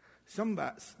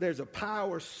 there's a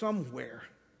power somewhere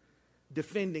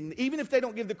defending. Even if they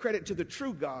don't give the credit to the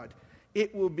true God,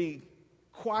 it will be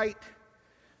quite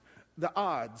the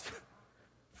odds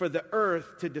for the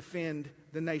earth to defend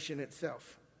the nation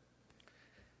itself.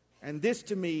 And this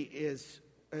to me is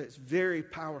very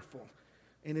powerful.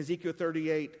 In Ezekiel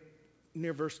 38,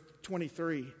 near verse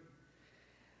 23,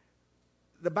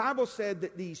 the Bible said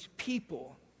that these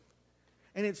people,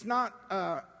 and it's not,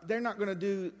 they're not going to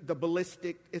do the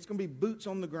ballistic, it's going to be boots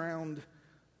on the ground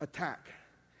attack.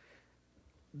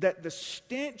 That the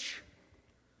stench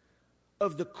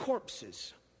of the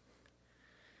corpses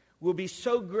will be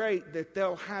so great that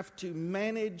they'll have to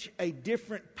manage a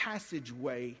different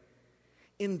passageway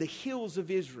in the hills of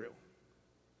Israel.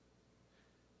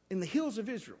 In the hills of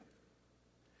Israel.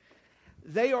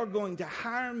 They are going to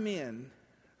hire men.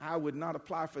 I would not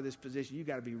apply for this position. You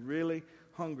got to be really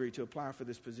hungry to apply for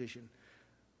this position.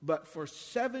 But for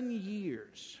 7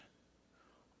 years,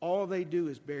 all they do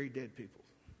is bury dead people.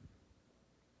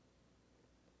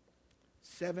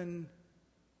 7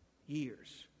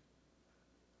 years.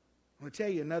 I'm going to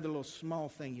tell you another little small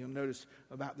thing you'll notice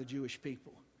about the Jewish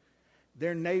people.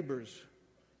 Their neighbors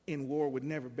in war would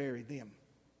never bury them.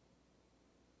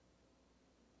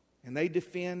 And they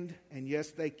defend, and yes,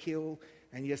 they kill,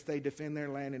 and yes, they defend their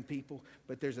land and people,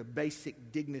 but there's a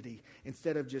basic dignity.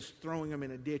 Instead of just throwing them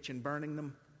in a ditch and burning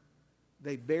them,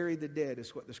 they bury the dead,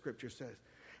 is what the scripture says.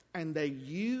 And they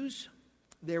use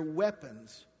their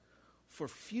weapons for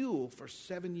fuel for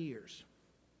 7 years.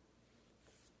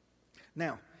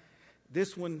 Now,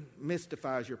 this one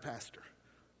mystifies your pastor.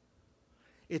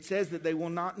 It says that they will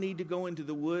not need to go into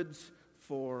the woods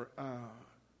for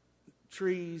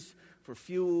trees, for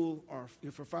fuel, or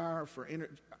for fire, for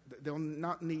energy. They'll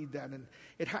not need that. And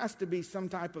it has to be some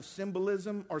type of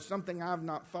symbolism or something I've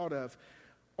not thought of.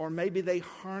 Or maybe they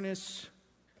harness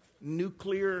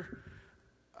nuclear,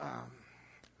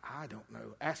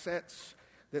 assets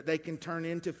that they can turn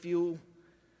into fuel.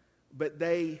 But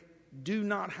they do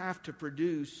not have to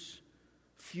produce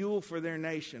fuel for their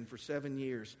nation for 7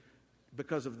 years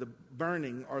because of the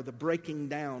burning or the breaking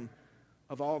down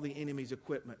of all the enemy's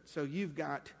equipment. So you've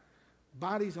got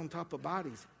bodies on top of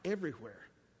bodies everywhere.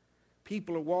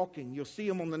 People are walking. You'll see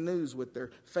them on the news with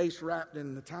their face wrapped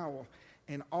in the towel,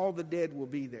 and all the dead will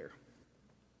be there.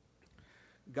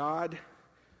 God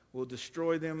will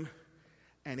destroy them,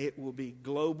 and it will be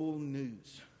global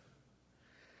news.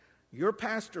 Your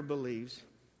pastor believes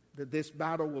that this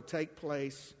battle will take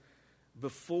place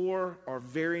before or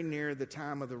very near the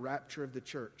time of the rapture of the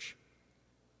church.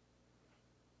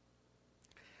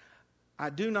 I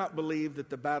do not believe that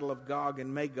the battle of Gog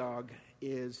and Magog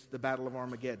is the battle of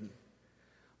Armageddon,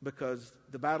 because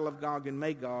the battle of Gog and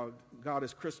Magog, God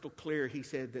is crystal clear. He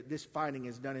said that this fighting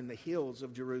is done in the hills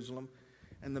of Jerusalem,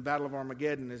 and the battle of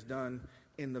Armageddon is done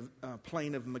in the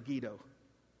plain of Megiddo.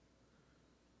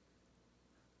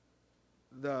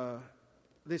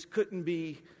 This couldn't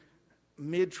be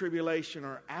mid-tribulation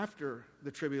or after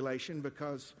the tribulation,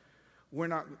 because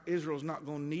Israel's not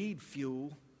going to need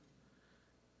fuel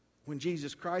when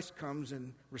Jesus Christ comes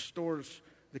and restores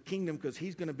the kingdom, because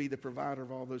he's going to be the provider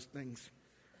of all those things.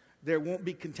 There won't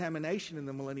be contamination in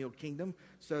the millennial kingdom,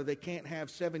 so they can't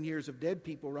have 7 years of dead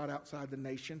people right outside the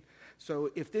nation. So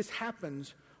if this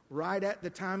happens right at the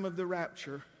time of the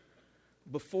rapture,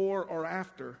 before or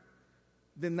after,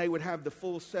 then they would have the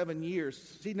full 7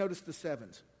 years. See, notice the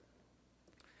sevens.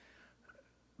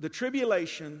 The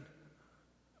tribulation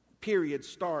period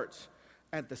starts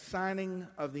at the signing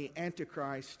of the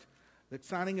Antichrist, the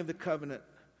signing of the covenant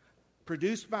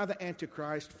produced by the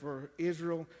Antichrist for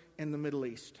Israel and the Middle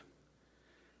East.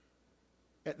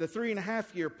 At the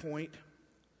 3.5-year point,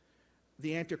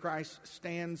 the Antichrist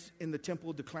stands in the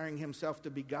temple declaring himself to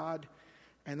be God,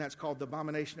 and that's called the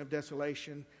abomination of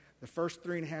desolation. The first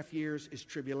 3.5 years is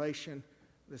tribulation.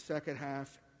 The second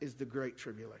half is the great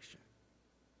tribulation.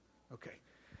 Okay.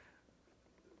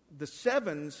 The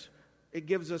sevens, it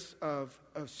gives us of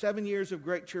 7 years of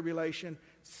great tribulation,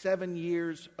 7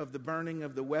 years of the burning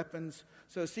of the weapons.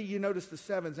 So see, you notice the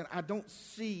sevens, and I don't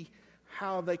see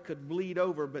how they could bleed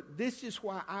over, but this is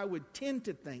why I would tend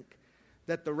to think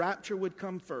that the rapture would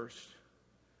come first,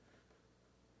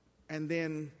 and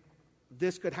then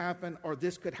this could happen, or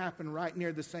this could happen right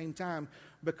near the same time,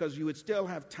 because you would still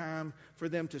have time for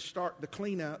them to start the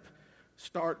cleanup,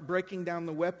 start breaking down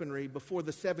the weaponry before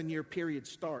the 7-year period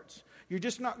starts. You're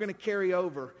just not going to carry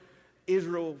over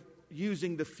Israel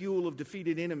using the fuel of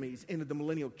defeated enemies into the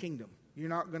millennial kingdom. You're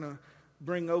not going to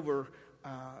bring over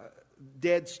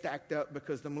dead stacked up,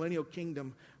 because the millennial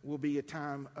kingdom will be a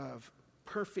time of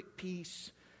perfect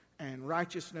peace and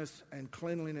righteousness and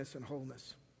cleanliness and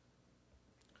wholeness.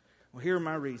 Well, here are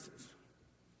my reasons.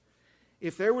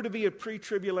 If there were to be a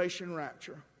pre-tribulation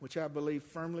rapture, which I believe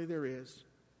firmly there is,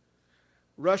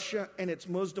 Russia and its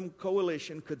Muslim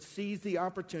coalition could seize the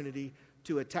opportunity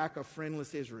to attack a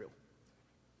friendless Israel.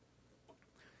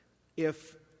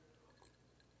 If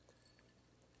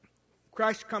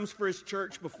Christ comes for his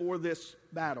church before this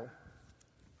battle,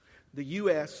 the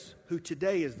U.S., who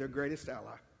today is their greatest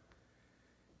ally,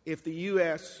 if the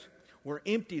U.S. were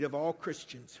emptied of all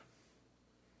Christians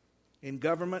in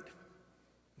government,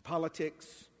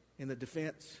 politics, in the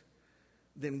defense,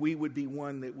 then we would be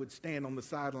one that would stand on the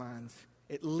sidelines,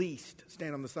 at least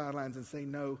stand on the sidelines and say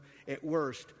no, at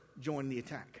worst, join the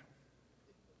attack.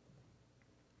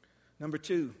 Number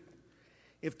two,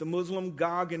 if the Muslim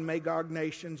Gog and Magog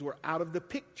nations were out of the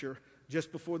picture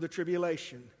just before the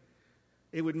tribulation,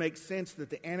 it would make sense that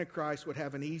the Antichrist would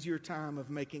have an easier time of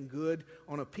making good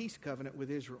on a peace covenant with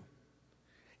Israel.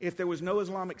 If there was no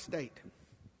Islamic State,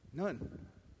 none,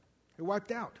 they're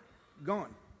wiped out,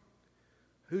 gone.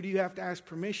 Who do you have to ask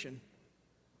permission?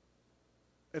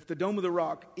 If the Dome of the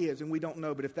Rock is, and we don't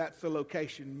know, but if that's the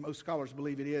location, most scholars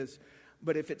believe it is,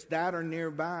 but if it's that or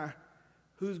nearby,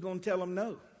 who's going to tell them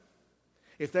no?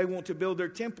 If they want to build their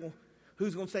temple,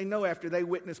 who's going to say no after they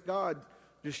witness God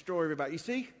destroy everybody? You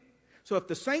see? So if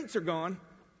the saints are gone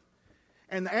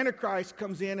and the Antichrist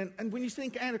comes in, and when you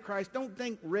think Antichrist, don't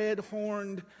think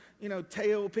red-horned,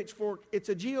 tail, pitchfork. It's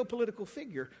a geopolitical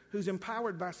figure who's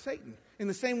empowered by Satan. In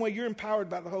the same way you're empowered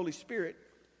by the Holy Spirit,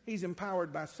 he's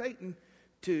empowered by Satan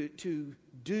to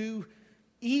do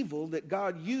evil that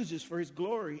God uses for his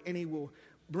glory, and he will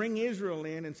bring Israel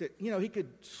in and say, he could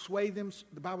sway them.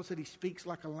 The Bible said he speaks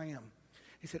like a lamb.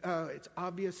 He said, it's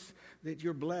obvious that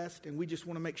you're blessed, and we just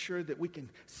want to make sure that we can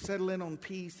settle in on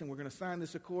peace, and we're going to sign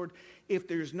this accord. If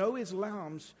there's no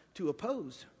Islams to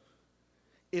oppose,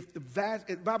 if the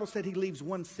Bible said he leaves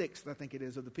 1/6, I think it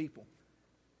is, of the people.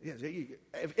 Yes,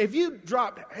 if you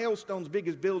dropped hailstones big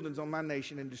as buildings on my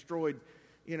nation and destroyed,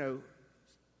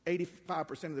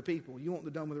 85% of the people, you want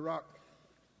the Dome of the Rock?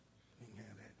 You can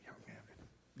have that. Y'all can have it.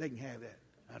 They can have that.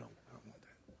 I don't want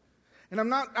that. And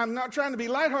I'm not trying to be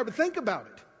lighthearted, but think about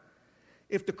it.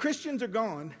 If the Christians are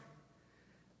gone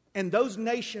and those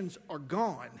nations are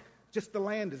gone, just the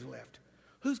land is left,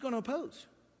 who's going to oppose?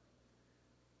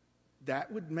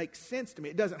 That would make sense to me.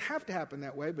 It doesn't have to happen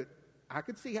that way, but I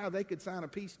could see how they could sign a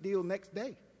peace deal next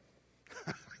day.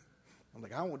 I'm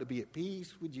like, I want to be at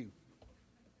peace with you.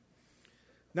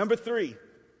 Number 3,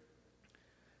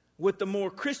 with the more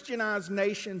Christianized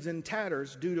nations in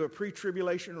tatters due to a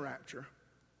pre-tribulation rapture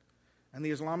and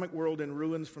the Islamic world in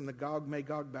ruins from the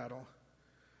Gog-Magog battle,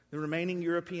 the remaining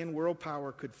European world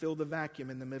power could fill the vacuum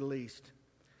in the Middle East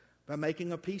by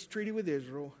making a peace treaty with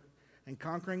Israel and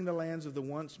conquering the lands of the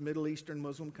once Middle Eastern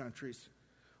Muslim countries.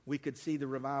 We could see the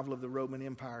revival of the Roman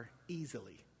Empire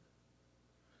easily.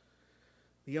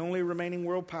 The only remaining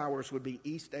world powers would be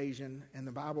East Asian, and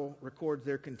the Bible records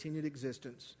their continued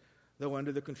existence, though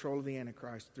under the control of the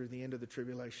Antichrist, through the end of the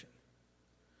tribulation.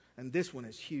 And this one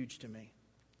is huge to me.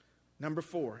 Number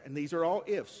 4, and these are all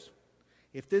ifs.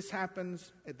 If this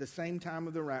happens at the same time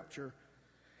of the rapture,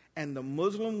 and the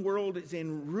Muslim world is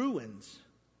in ruins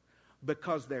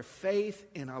because their faith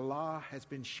in Allah has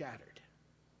been shattered,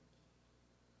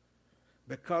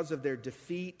 because of their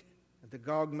defeat at the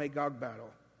Gog-Magog battle,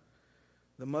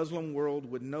 the Muslim world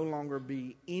would no longer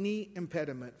be any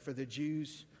impediment for the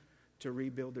Jews to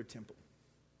rebuild their temple.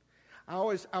 I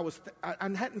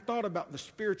hadn't thought about the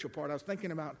spiritual part. I was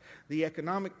thinking about the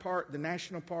economic part, the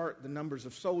national part, the numbers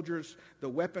of soldiers, the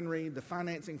weaponry, the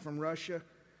financing from Russia.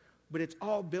 But it's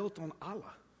all built on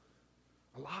Allah.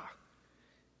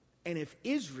 And if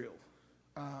Israel,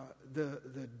 the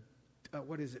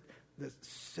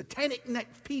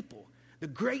satanic people, the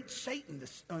great Satan,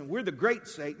 we're the great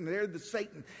Satan, they're the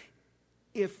Satan.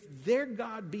 If their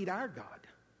God beat our God,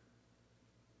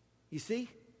 you see,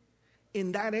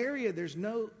 in that area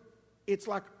it's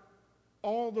like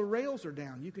all the rails are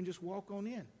down. You can just walk on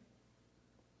in.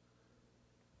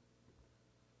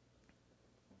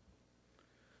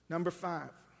 Number 5,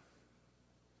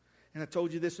 and I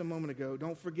told you this a moment ago,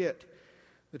 don't forget,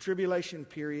 the tribulation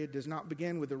period does not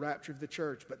begin with the rapture of the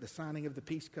church, but the signing of the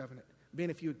peace covenant. Ben,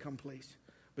 if you would come, please.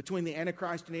 Between the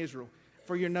Antichrist and Israel.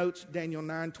 For your notes, Daniel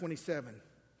 9:27.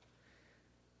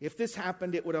 If this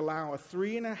happened, it would allow a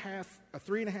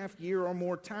 3.5 year or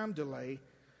more time delay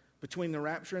between the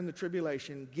rapture and the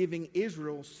tribulation, giving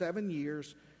Israel 7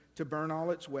 years to burn all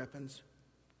its weapons.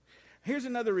 Here's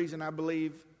another reason I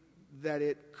believe that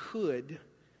it could,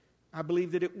 I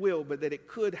believe that it will, but that it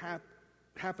could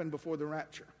happen before the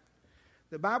rapture.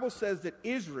 The Bible says that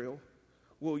Israel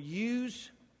will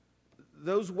use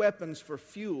those weapons for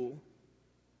fuel,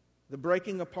 the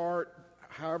breaking apart,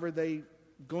 however they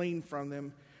glean from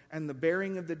them, and the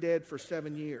burying of the dead for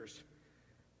 7 years.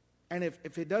 And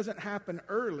if it doesn't happen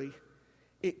early,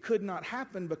 it could not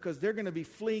happen because they're going to be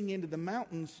fleeing into the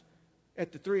mountains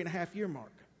at the 3.5 year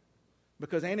mark.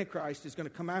 Because Antichrist is going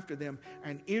to come after them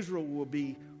and Israel will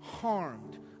be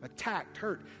harmed, attacked,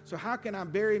 hurt. So how can I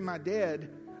bury my dead,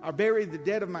 or bury the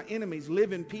dead of my enemies,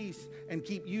 live in peace, and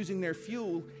keep using their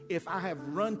fuel if I have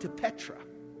run to Petra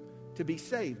to be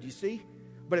saved, you see?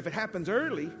 But if it happens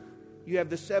early, you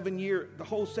have the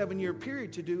whole 7 year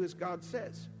period to do as God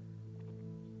says.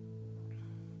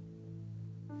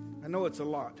 I know it's a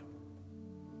lot.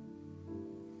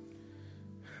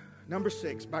 Number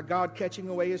 6, by God catching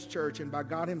away his church and by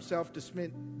God himself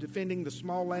defending the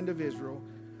small land of Israel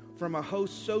from a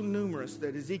host so numerous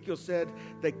that Ezekiel said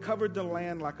they covered the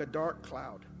land like a dark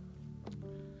cloud.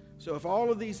 So if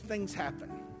all of these things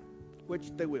happen, which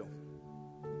they will,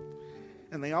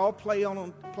 and they all play out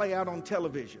on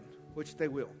television, which they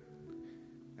will,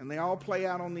 and they all play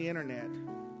out on the internet,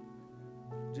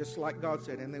 just like God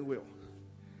said, and they will.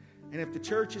 And if the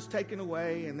church is taken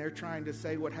away and they're trying to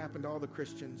say what happened to all the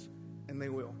Christians, and they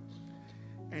will.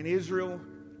 And Israel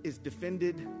is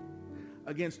defended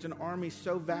against an army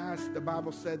so vast, the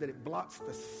Bible said that it blots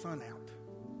the sun out.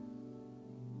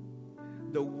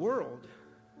 The world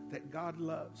that God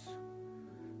loves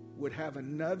would have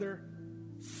another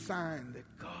sign that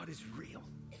God is real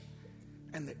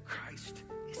and that Christ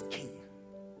is King.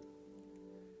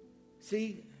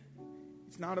 See,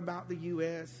 it's not about the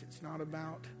U.S., it's not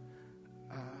about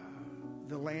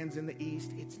the lands in the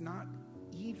East. It's not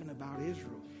even about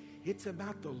Israel. It's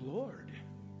about the Lord.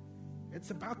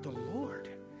 It's about the Lord.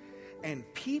 And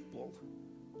people,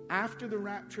 after the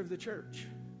rapture of the church,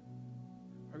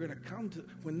 are going to come to,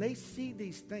 when they see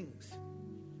these things,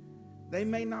 they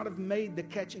may not have made the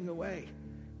catching away,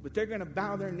 but they're going to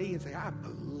bow their knee and say, I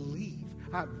believe.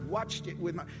 I've watched it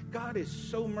with my... God is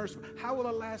so merciful. How will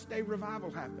a last day revival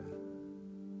happen?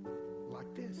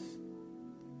 Like this.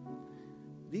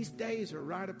 These days are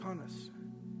right upon us.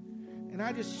 And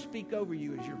I just speak over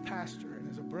you as your pastor and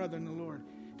as a brother in the Lord.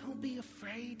 Don't be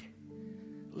afraid.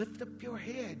 Lift up your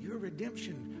head. Your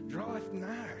redemption draweth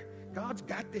nigh. God's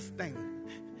got this thing.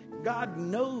 God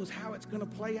knows how it's going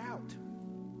to play out.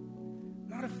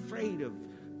 Not afraid of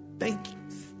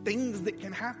things that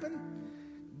can happen.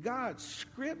 God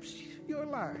scripts your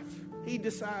life. He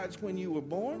decides when you were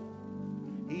born.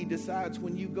 He decides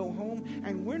when you go home,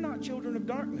 and we're not children of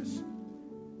darkness.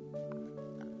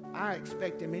 I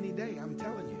expect him any day, I'm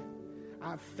telling you.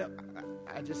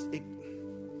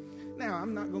 Now,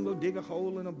 I'm not going to go dig a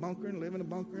hole in a bunker and live in a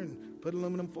bunker and put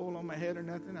aluminum foil on my head or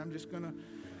nothing. I'm just going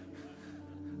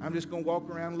to walk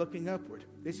around looking upward.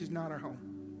 This is not our home.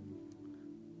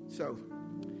 So,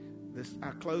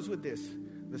 I close with this.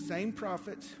 The same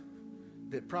prophets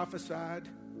that prophesied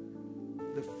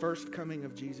the first coming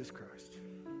of Jesus Christ.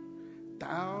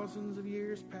 Thousands of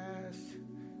years passed,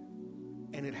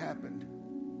 and it happened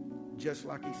just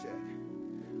like he said.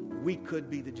 We could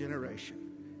be the generation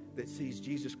that sees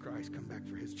Jesus Christ come back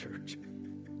for his church.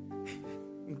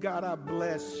 God, I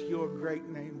bless your great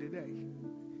name today.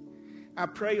 I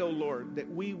pray, oh Lord, that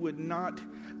we would not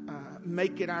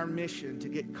make it our mission to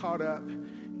get caught up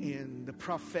in the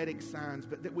prophetic signs,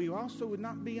 but that we also would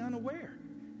not be unaware.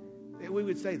 That we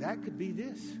would say, that could be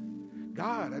this.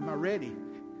 God, am I ready?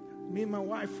 Me and my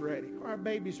wife ready? Are our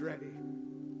babies ready?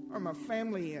 Are my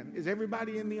family in? Is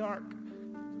everybody in the ark?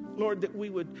 Lord, that we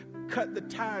would cut the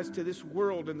ties to this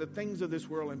world and the things of this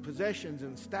world and possessions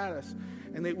and status,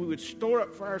 and that we would store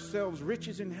up for ourselves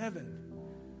riches in heaven,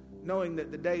 knowing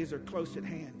that the days are close at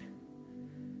hand.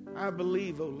 I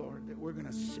believe, oh Lord, that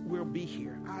we'll be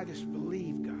here. I just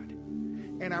believe, God.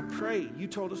 And I pray, you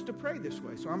told us to pray this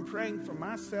way. So I'm praying for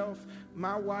myself,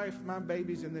 my wife, my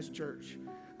babies in this church.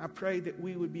 I pray that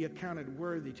we would be accounted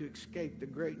worthy to escape the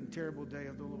great and terrible day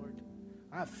of the Lord.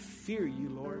 I fear you,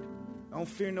 Lord. I don't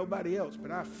fear nobody else,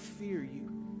 but I fear you.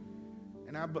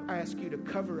 And I ask you to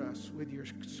cover us with your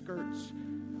skirts.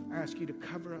 I ask you to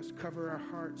cover us, cover our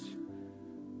hearts.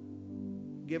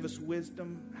 Give us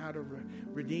wisdom how to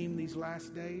redeem these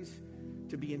last days,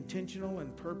 to be intentional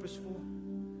and purposeful,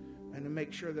 and to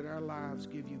make sure that our lives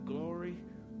give you glory,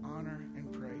 honor, and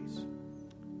praise.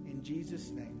 In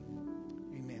Jesus' name,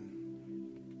 amen.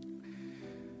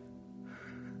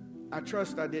 I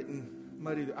trust I didn't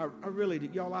muddy. I really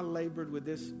did. Y'all, I labored with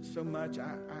this so much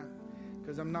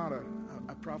because I'm not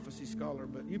a prophecy scholar.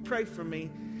 But you pray for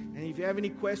me. And if you have any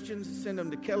questions, send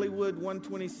them to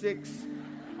Kellywood126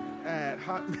 at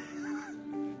Hotmail.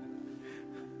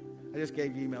 I just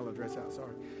gave you email address out.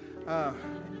 Sorry.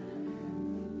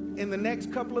 In the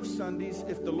next couple of Sundays,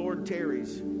 if the Lord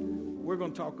tarries, we're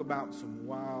going to talk about some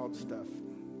wild stuff.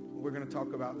 We're going to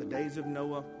talk about the days of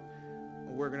Noah.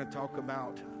 We're going to talk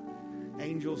about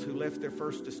angels who left their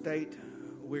first estate.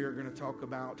 We're going to talk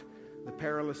about the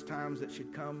perilous times that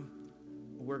should come.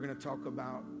 We're going to talk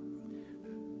about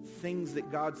things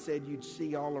that God said you'd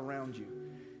see all around you.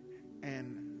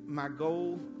 And my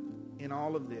goal in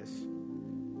all of this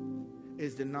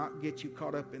is to not get you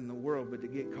caught up in the world, but to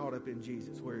get caught up in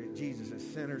Jesus, where Jesus is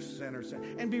center.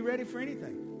 And be ready for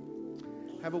anything.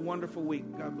 Have a wonderful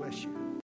week. God bless you.